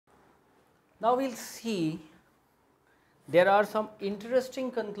Now we'll see there are some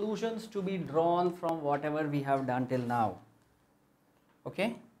interesting conclusions to be drawn from whatever we have done till now.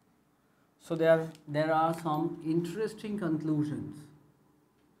 Okay? So there are some interesting conclusions.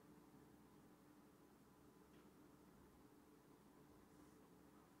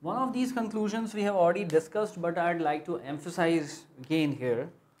 One of these conclusions we have already discussed, but I'd like to emphasize again here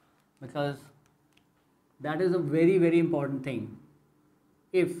because that is a very, very important thing.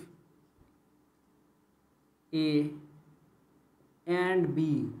 If A and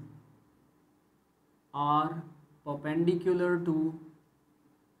B are perpendicular to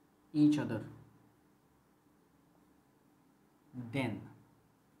each other, then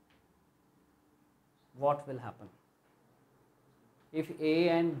what will happen? If A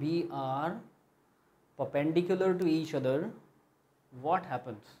and B are perpendicular to each other, what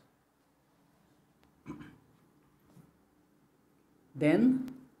happens?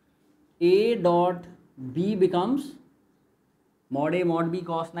 Then A dot B becomes mod A mod B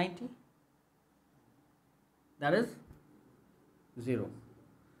cos 90. That is 0.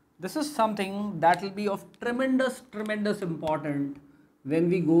 This is something that will be of tremendous important when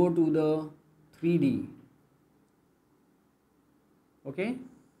we go to the 3D. Okay?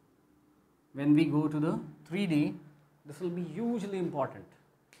 When we go to the 3D, this will be hugely important.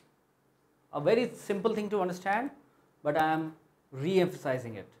 A very simple thing to understand, but I am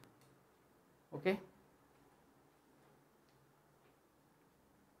re-emphasizing it. Okay?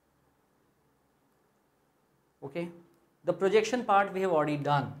 Okay? The projection part we have already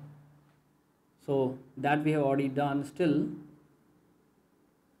done. So that we have already done. Still,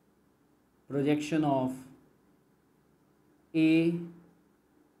 projection of A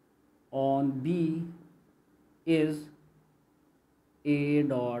on B is A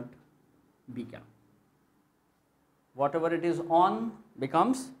dot B cap. Whatever it is on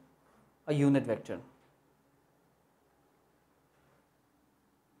becomes a unit vector.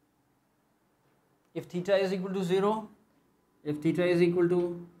 If theta is equal to 0, if theta is equal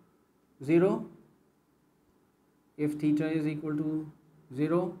to 0, if theta is equal to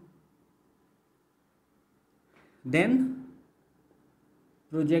 0, then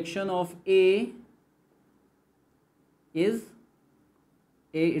projection of A is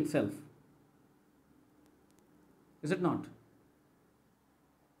A itself. Is it not?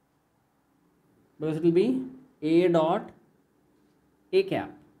 Because it will be A dot A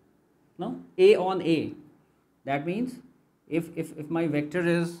cap. No? A on A. That means if my vector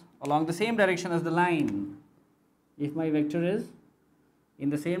is along the same direction as the line, if my vector is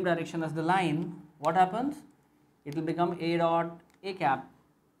in the same direction as the line, what happens? It will become A dot A cap,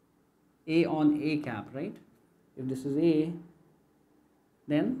 A on A cap, right? If this is A,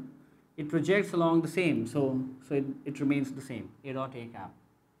 then it projects along the same, so it remains the same, A dot A cap.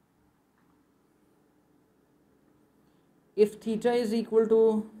 If theta is equal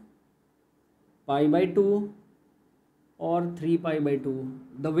to pi by 2 or 3 pi by 2,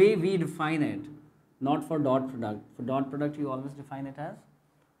 the way we define it, not for dot product. For dot product, you always define it as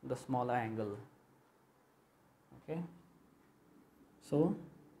the smaller angle. Okay. So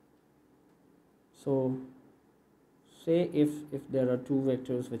say if there are two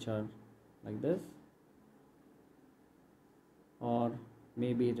vectors which are like this, or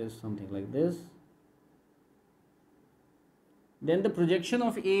maybe it is something like this, then the projection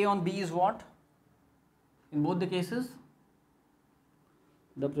of A on B is what? In both the cases,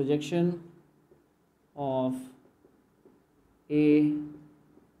 the projection of A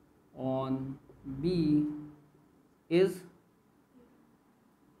on B is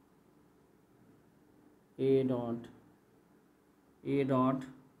A dot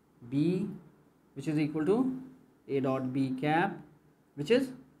B, which is equal to A dot B cap, which is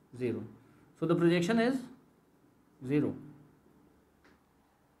 0. So the projection is 0.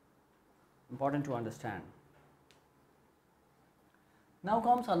 Important to understand. Now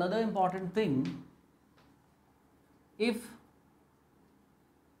comes another important thing. If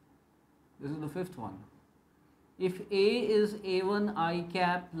this is the fifth one, if A is A1 I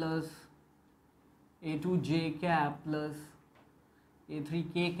cap plus A2 J cap plus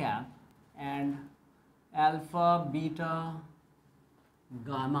A3 K cap, and alpha, beta,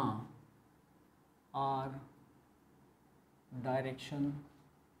 gamma are direction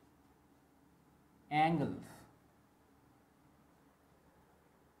angles,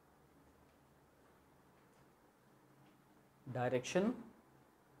 then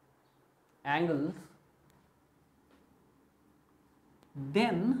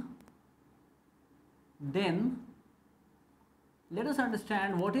let us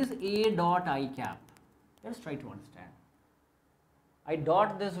understand what is A dot I cap. Let us try to understand. I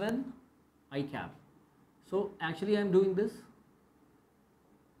dot this with I cap. So actually I am doing this.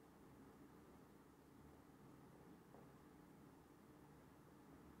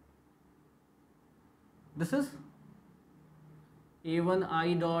 This is A1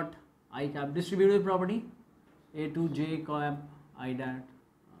 I dot I cap, distributive property. A2 J cap I dat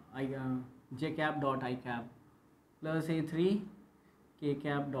J cap dot I cap plus A3 K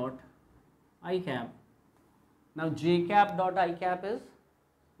cap dot I cap. Now J cap dot I cap is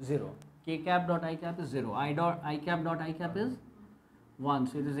 0. K cap dot I cap is 0. I cap dot I cap is 1.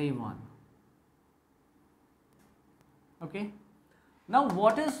 So it is A1. Okay. Now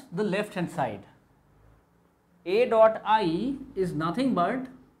what is the left hand side? A dot I is nothing but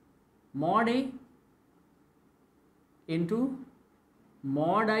mod A into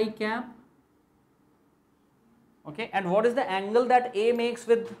mod I cap. Okay, and what is the angle that A makes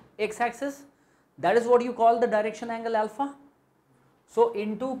with x axis? That is what you call the direction angle alpha. So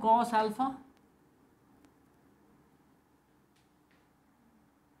into cos alpha.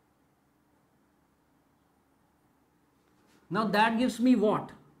 Now that gives me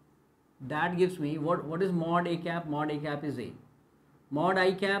what? That gives me what is mod A cap? Mod A cap is A. Mod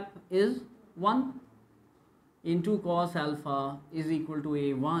I cap is 1 into cos alpha is equal to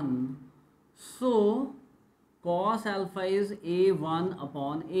A1. So cos alpha is A1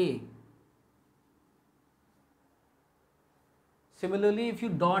 upon A. Similarly, if you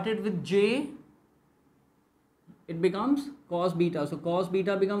dot it with J, it becomes cos beta. So cos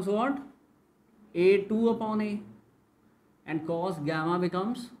beta becomes what? A2 upon A. And cos gamma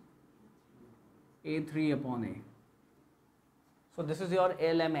becomes A3 upon A. So this is your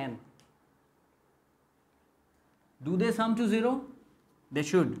LMN. Do they sum to 0? They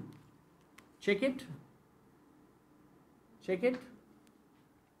should. Check it. Check it.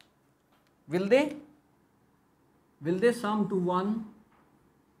 Will they? Will they sum to 1?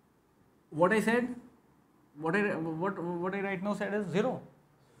 What I said? What I right now said is 0.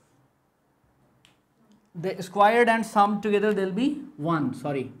 The squared and summed together they'll be 1.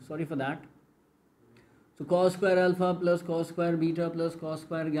 Sorry for that. So cos square alpha plus cos square beta plus cos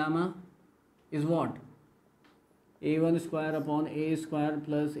square gamma is what? A1 square upon A square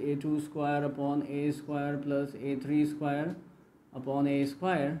plus A2 square upon A square plus A3 square upon A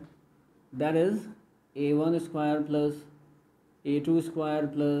square. That is A1 square plus A2 square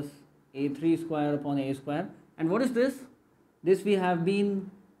plus A3 square upon A square. And what is this? This we have been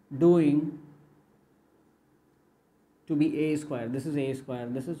doing to be A square. This is A square.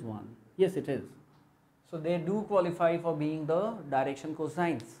 This is 1. Yes, it is. So they do qualify for being the direction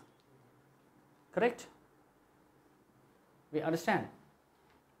cosines. Correct? We understand?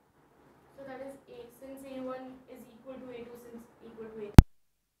 So that is A, since A1 is equal to A2, since equal to A3.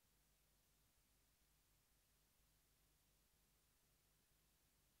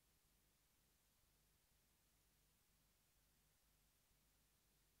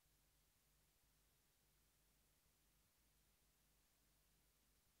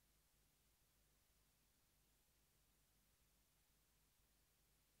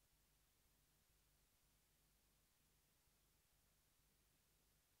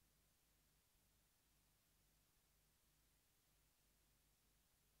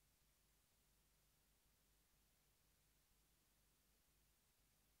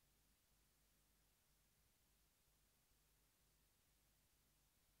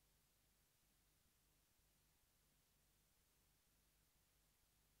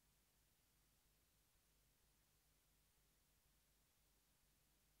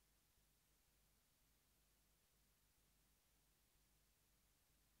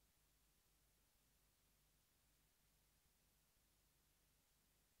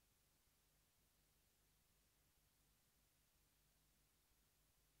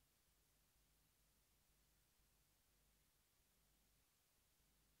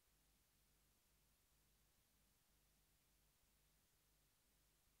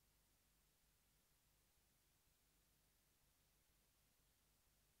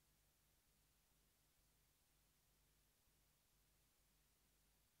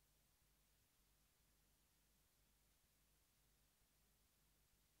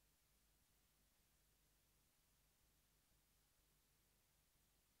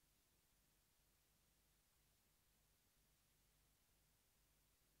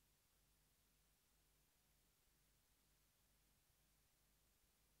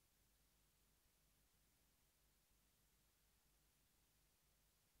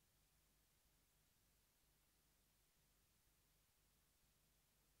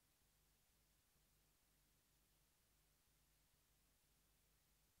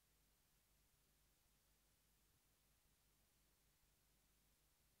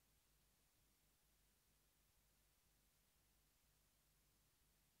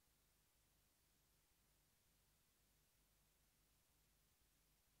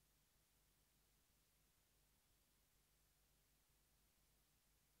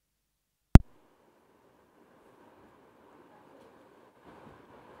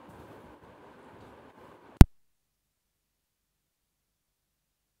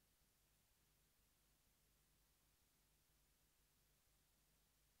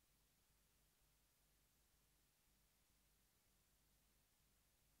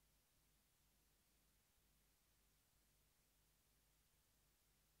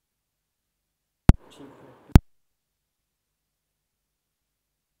 ठीक है